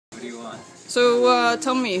you want? So,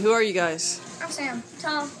 tell me, who are you guys? I'm Sam.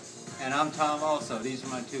 Tom. And I'm Tom also. These are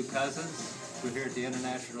my two cousins. We're here at the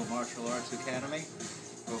International Martial Arts Academy,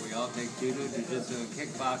 where we all take Judo, jujitsu, and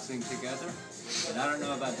kickboxing together. And I don't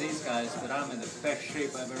know about these guys, but I'm in the best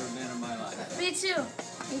shape I've ever been in my life. Me too.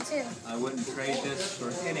 Me too. I wouldn't trade this for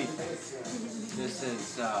anything. This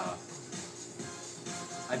is,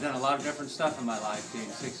 I've done a lot of different stuff in my life, being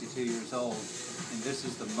 62 years old, and this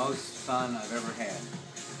is the most fun I've ever had.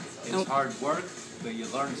 It's hard work, but you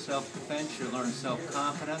learn self-defense, you learn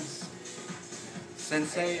self-confidence.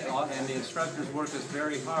 Sensei and the instructor's work is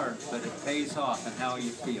very hard, but it pays off in how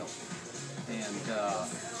you feel.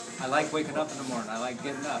 And I like waking up in the morning. I like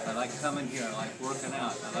getting up. I like coming here. I like working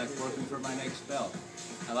out. I like working for my next belt.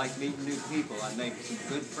 I like meeting new people. I make some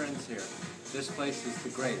good friends here. This place is the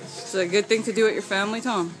greatest. It's a good thing to do with your family,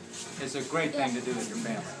 Tom. It's a great thing to do with your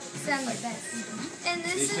family. Sounds the best. And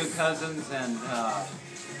These two cousins, and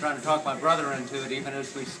trying to talk my brother into it even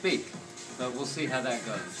as we speak. But we'll see how that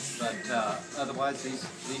goes. But otherwise,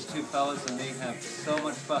 these two fellas and me have so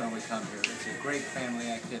much fun when we come here. It's a great family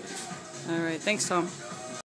activity. All right. Thanks, Tom.